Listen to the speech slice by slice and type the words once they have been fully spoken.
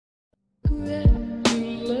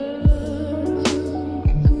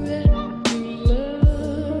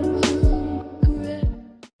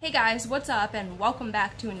Hey guys, what's up and welcome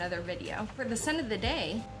back to another video. For the scent of the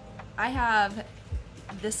day, I have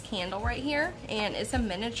this candle right here, and it's a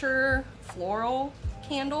miniature floral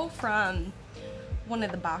candle from one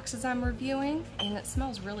of the boxes I'm reviewing, and it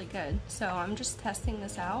smells really good. So I'm just testing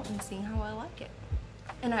this out and seeing how I like it.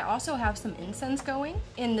 And I also have some incense going,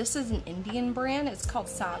 and this is an Indian brand. It's called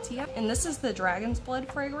Satya, and this is the Dragon's Blood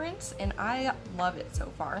fragrance, and I love it so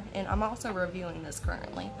far, and I'm also reviewing this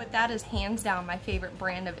currently. But that is hands down my favorite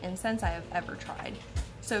brand of incense I have ever tried.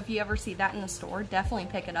 So if you ever see that in the store, definitely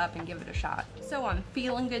pick it up and give it a shot. So I'm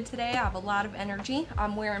feeling good today. I have a lot of energy.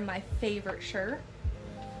 I'm wearing my favorite shirt.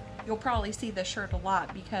 You'll probably see this shirt a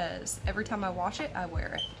lot because every time I wash it, I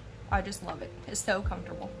wear it. I just love it. It's so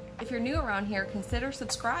comfortable. If you're new around here, consider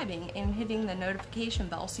subscribing and hitting the notification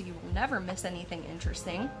bell so you will never miss anything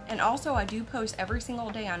interesting. And also, I do post every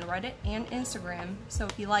single day on Reddit and Instagram, so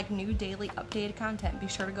if you like new daily updated content, be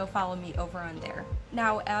sure to go follow me over on there.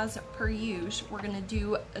 Now, as per usual, we're going to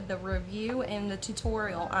do the review and the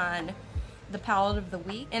tutorial on the palette of the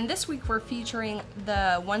week. And this week we're featuring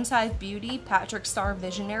the One Size Beauty Patrick Starrr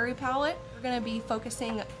Visionary palette. We're going to be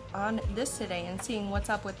focusing on this today and seeing what's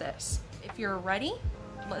up with this. If you're ready,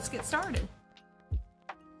 let's get started.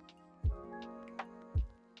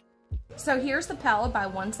 So here's the palette by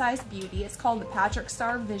One Size Beauty. It's called the Patrick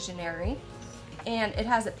Starrr Visionary, and it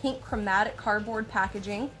has a pink chromatic cardboard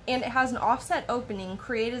packaging, and it has an offset opening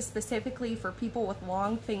created specifically for people with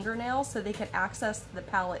long fingernails so they can access the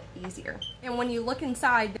palette easier. And when you look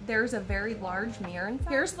inside, there's a very large mirror inside.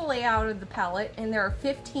 Here's the layout of the palette, and there are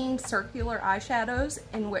 15 circular eyeshadows,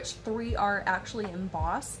 in which 3 are actually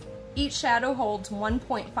embossed. Each shadow holds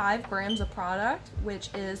 1.5 grams of product, which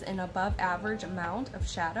is an above average amount of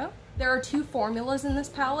shadow. There are 2 formulas in this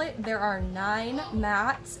palette. There are 9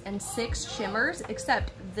 mattes and 6 shimmers,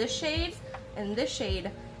 except this shade and this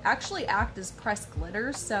shade actually act as pressed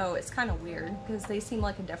glitters, so it's kind of weird because they seem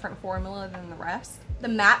like a different formula than the rest. The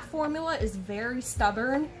matte formula is very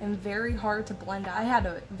stubborn and very hard to blend out. I had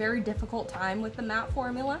a very difficult time with the matte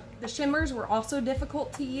formula. The shimmers were also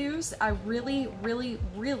difficult to use. I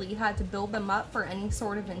really had to build them up for any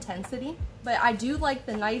sort of intensity. But I do like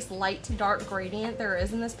the nice light to dark gradient there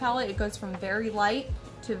is in this palette. It goes from very light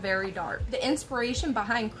to very dark. The inspiration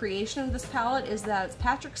behind creation of this palette is that it's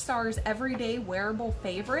Patrick Starr's everyday wearable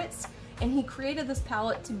favorites, and he created this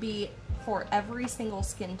palette to be for every single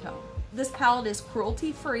skin tone. This palette is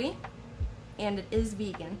cruelty free, and it is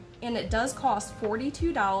vegan, and it does cost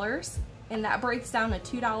 $42, and that breaks down to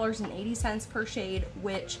 $2.80 per shade,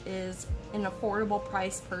 which is an affordable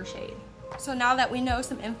price per shade. So now that we know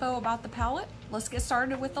some info about the palette, let's get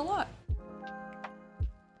started with the look.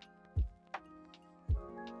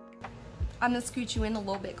 I'm gonna scoot you in a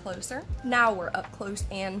little bit closer. Now we're up close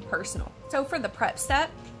and personal. So for the prep step,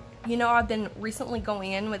 you know I've been recently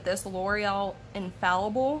going in with this L'Oreal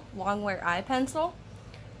Infallible Longwear Eye Pencil.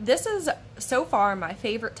 This is so far my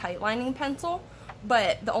favorite tight lining pencil,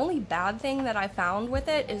 but the only bad thing that I found with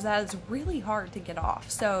it is that it's really hard to get off.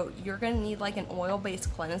 So you're gonna need like an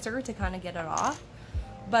oil-based cleanser to kind of get it off.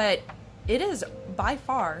 But it is by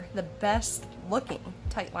far the best looking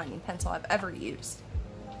tight lining pencil I've ever used.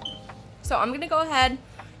 So I'm gonna go ahead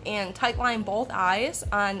and tight line both eyes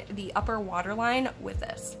on the upper waterline with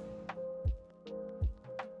this.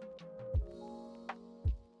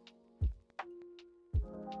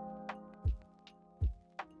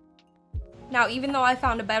 Now, even though I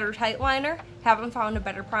found a better tight liner, haven't found a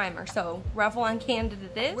better primer, so Revlon Candid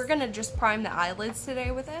it is. We're gonna just prime the eyelids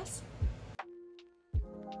today with this.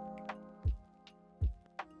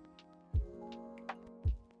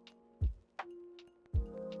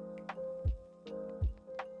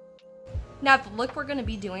 Now, the look we're gonna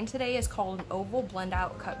be doing today is called an oval blend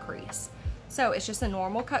out cut crease. So it's just a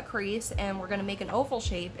normal cut crease, and we're gonna make an oval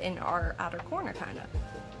shape in our outer corner, kinda.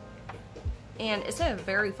 And it's a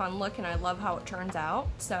very fun look, and I love how it turns out.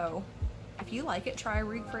 So if you like it, try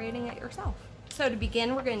recreating it yourself. So to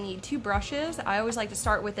begin, we're gonna need 2 brushes. I always like to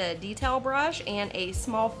start with a detail brush and a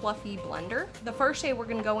small fluffy blender. The first shade we're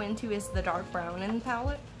gonna go into is the dark brown in the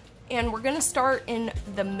palette. And we're gonna start in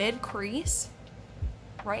the mid crease,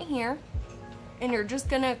 right here. And you're just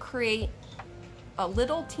gonna create a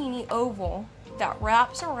little teeny oval that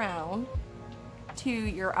wraps around to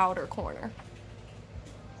your outer corner.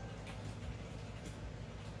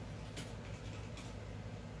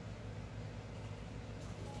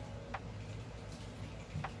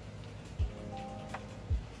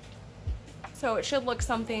 So it should look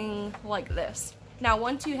something like this. Now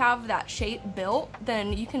once you have that shape built,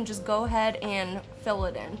 then you can just go ahead and fill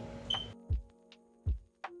it in.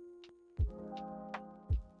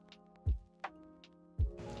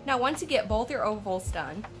 Now once you get both your ovals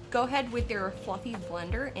done, go ahead with your fluffy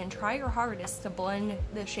blender and try your hardest to blend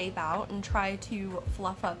the shape out and try to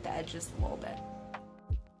fluff up the edges a little bit.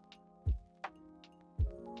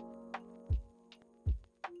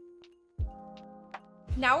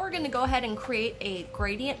 Now we're going to go ahead and create a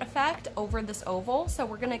gradient effect over this oval. So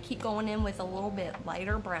we're going to keep going in with a little bit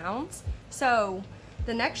lighter browns. So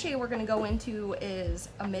the next shade we're going to go into is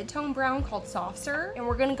a mid-tone brown called Starrr, and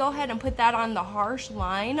we're going to go ahead and put that on the harsh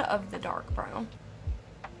line of the dark brown.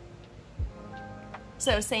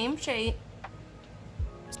 So same shape,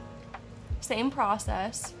 same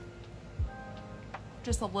process,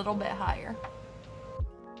 just a little bit higher.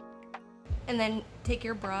 And then take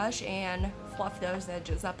your brush and fluff those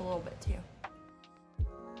edges up a little bit too.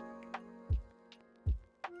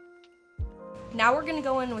 Now we're going to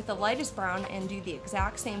go in with the lightest brown and do the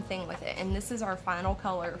exact same thing with it, and this is our final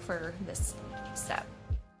color for this step.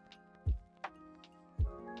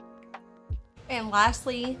 And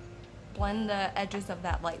lastly, blend the edges of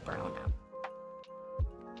that light brown out.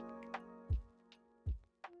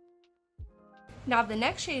 Now the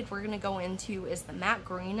next shade we're going to go into is the matte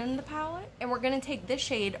green in the palette, and we're going to take this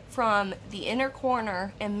shade from the inner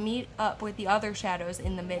corner and meet up with the other shadows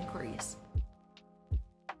in the mid crease.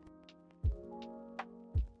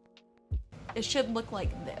 It should look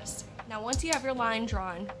like this. Now once you have your line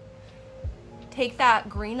drawn, take that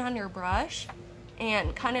green on your brush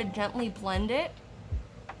and kind of gently blend it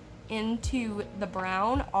into the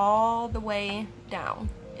brown all the way down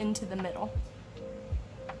into the middle.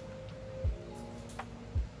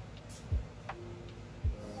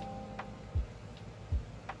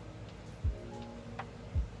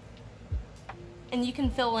 And you can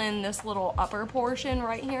fill in this little upper portion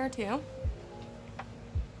right here too.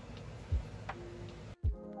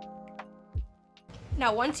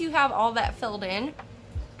 Now once you have all that filled in,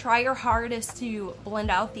 try your hardest to blend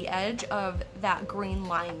out the edge of that green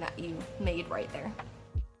line that you made right there.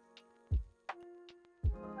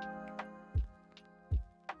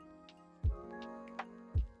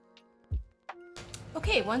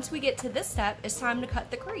 Okay, once we get to this step, it's time to cut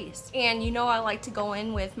the crease. And you know I like to go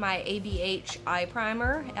in with my ABH eye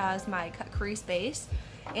primer as my cut crease base.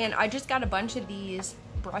 And I just got a bunch of these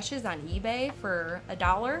brushes on eBay for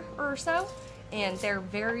 $1 or so. And they're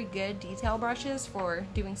very good detail brushes for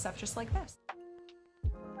doing stuff just like this.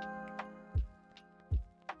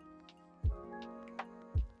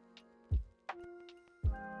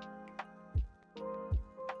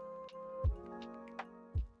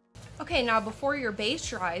 Okay, now before your base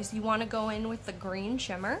dries, you want to go in with the green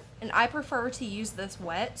shimmer, and I prefer to use this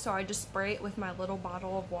wet, so I just spray it with my little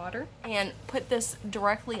bottle of water and put this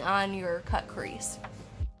directly on your cut crease.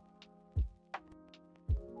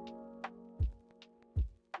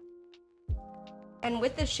 And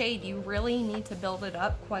with this shade, you really need to build it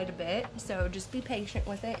up quite a bit, so just be patient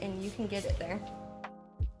with it and you can get it there.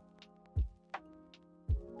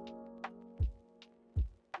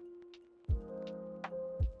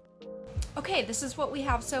 Okay, this is what we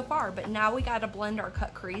have so far, but now we gotta blend our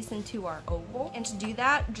cut crease into our oval. And to do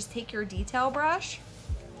that, just take your detail brush,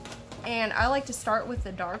 and I like to start with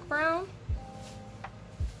the dark brown,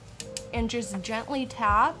 and just gently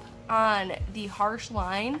tap on the harsh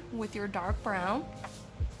line with your dark brown.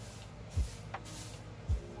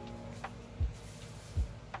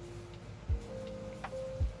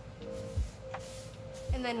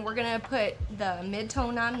 And then we're gonna put the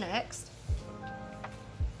mid-tone on next.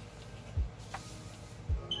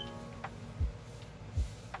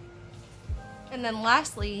 And then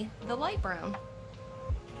lastly, the light brown.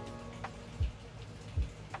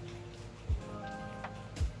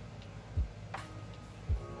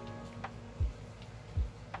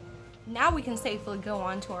 Now we can safely go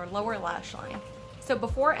on to our lower lash line. So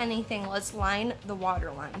before anything, let's line the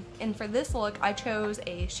waterline. And for this look, I chose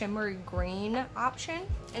a shimmery green option,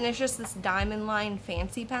 and it's just this diamond line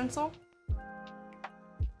fancy pencil.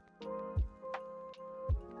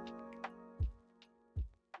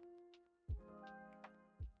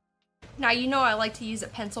 Now you know I like to use a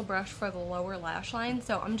pencil brush for the lower lash line,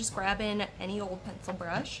 so I'm just grabbing any old pencil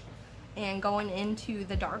brush and going into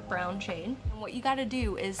the dark brown shade. And what you gotta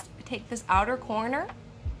do is take this outer corner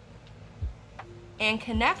and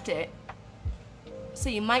connect it. So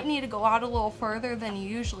you might need to go out a little further than you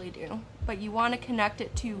usually do, but you wanna connect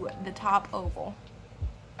it to the top oval.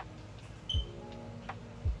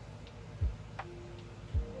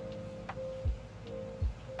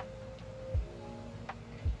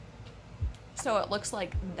 So it looks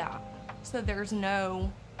like that. So there's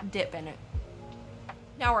no dip in it.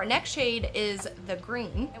 Now our next shade is the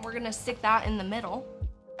green, and we're gonna stick that in the middle.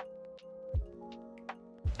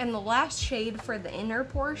 And the last shade for the inner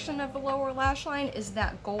portion of the lower lash line is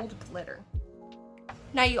that gold glitter.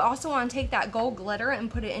 Now you also want to take that gold glitter and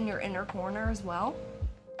put it in your inner corner as well.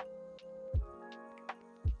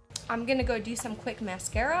 I'm gonna go do some quick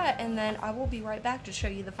mascara and then I will be right back to show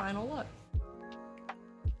you the final look.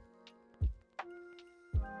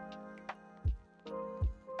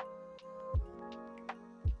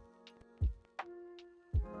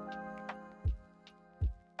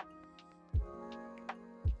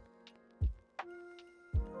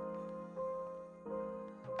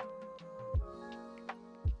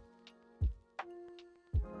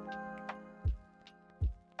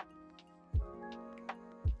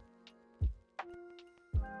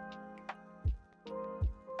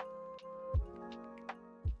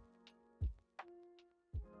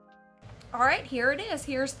 Alright, here it is.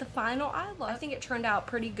 Here's the final eye look. I think it turned out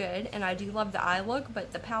pretty good, and I do love the eye look,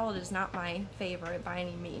 but the palette is not my favorite by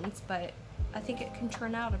any means, but I think it can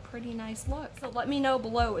turn out a pretty nice look. So let me know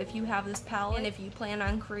below if you have this palette, and if you plan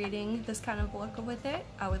on creating this kind of look with it.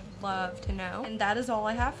 I would love to know. And that is all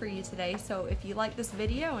I have for you today, so if you like this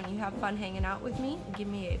video and you have fun hanging out with me, give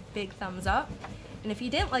me a big thumbs up. And if you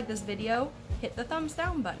didn't like this video, hit the thumbs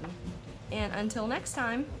down button. And until next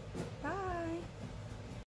time,